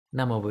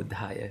Namo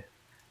Buddhaya.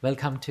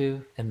 Welcome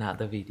to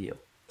another video.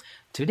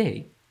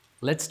 Today,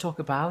 let's talk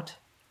about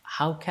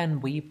how can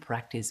we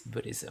practice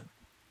Buddhism.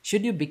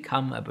 Should you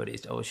become a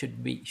Buddhist or should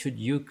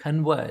you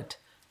convert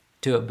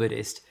to a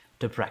Buddhist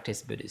to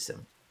practice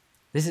Buddhism?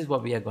 This is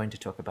what we are going to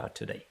talk about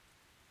today.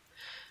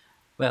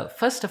 Well,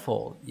 first of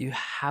all, you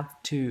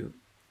have to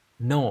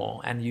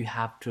know and you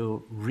have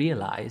to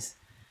realize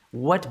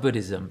what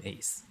Buddhism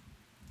is.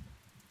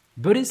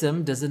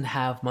 Buddhism doesn't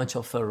have much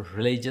of a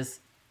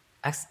religious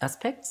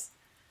aspects.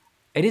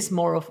 It is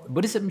more of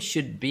Buddhism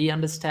should be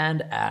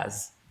understood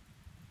as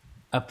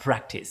a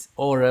practice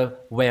or a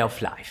way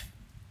of life.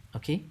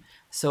 Okay,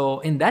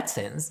 so in that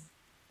sense,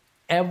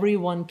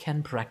 everyone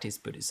can practice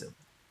Buddhism.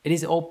 It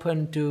is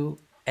open to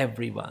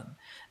everyone.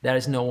 There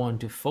is no one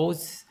to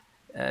force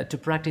to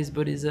practice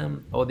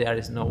Buddhism, or there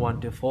is no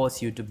one to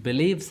force you to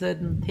believe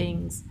certain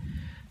things.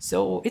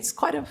 So it's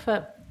quite of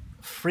a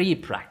free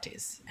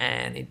practice,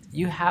 and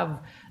you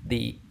have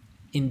the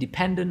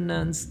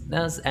independence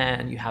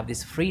and you have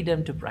this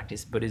freedom to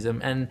practice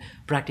Buddhism and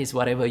practice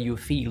whatever you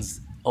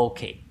feels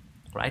okay,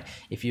 right?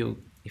 If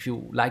you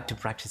like to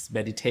practice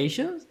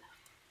meditations,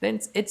 then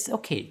it's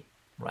okay,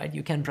 right?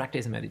 You can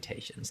practice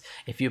meditations.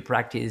 If you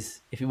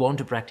want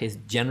to practice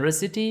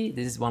generosity,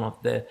 this is one of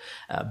the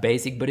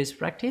basic Buddhist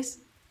practice.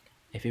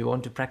 If you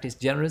want to practice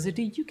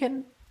generosity, you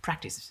can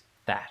practice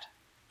that.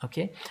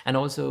 Okay, and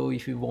also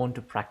if you want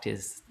to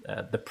practice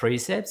the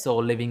precepts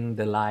or living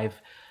the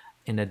life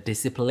in a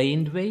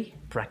disciplined way,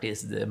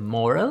 practice the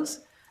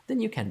morals,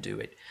 then you can do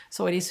it.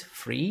 So it is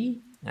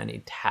free and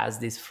it has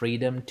this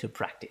freedom to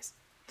practice.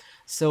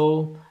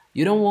 So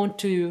you don't want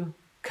to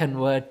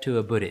convert to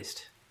a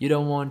Buddhist. You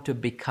don't want to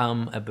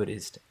become a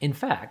Buddhist. In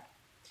fact,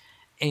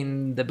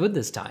 in the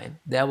Buddha's time,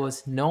 there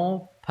was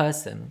no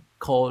person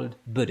called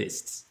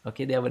Buddhists.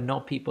 Okay, there were no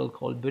people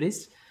called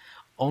Buddhists.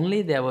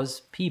 Only there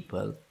was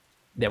people,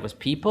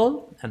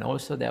 and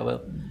also there were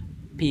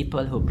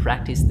people who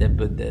practiced the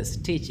Buddha's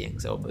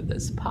teachings or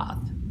Buddha's path.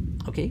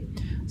 Okay,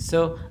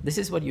 so this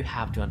is what you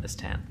have to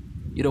understand.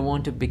 You don't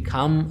want to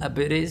become a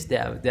Buddhist.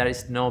 There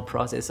is no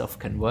process of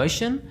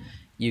conversion.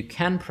 You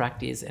can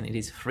practice and it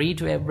is free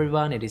to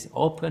everyone. It is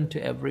open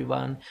to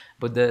everyone.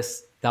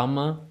 Buddha's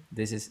Dhamma,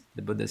 this is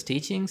the Buddha's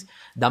teachings.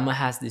 Dhamma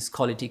has this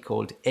quality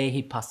called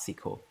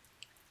ehipassiko.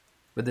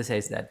 Buddha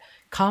says that,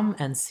 come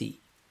and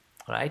see,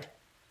 right?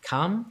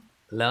 Come,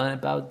 learn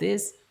about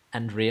this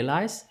and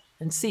realize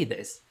and see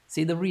this.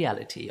 See the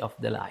reality of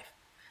the life.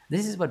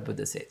 This is what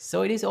Buddha says.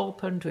 So it is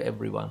open to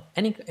everyone.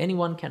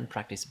 Anyone can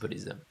practice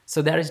Buddhism.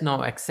 So there is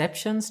no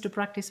exceptions to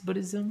practice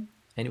Buddhism.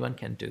 Anyone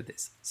can do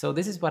this. So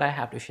this is what I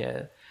have to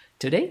share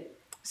today.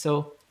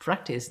 So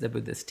practice the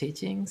Buddha's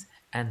teachings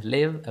and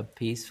live a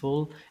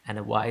peaceful and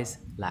a wise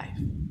life.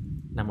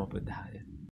 Namo Buddhaya.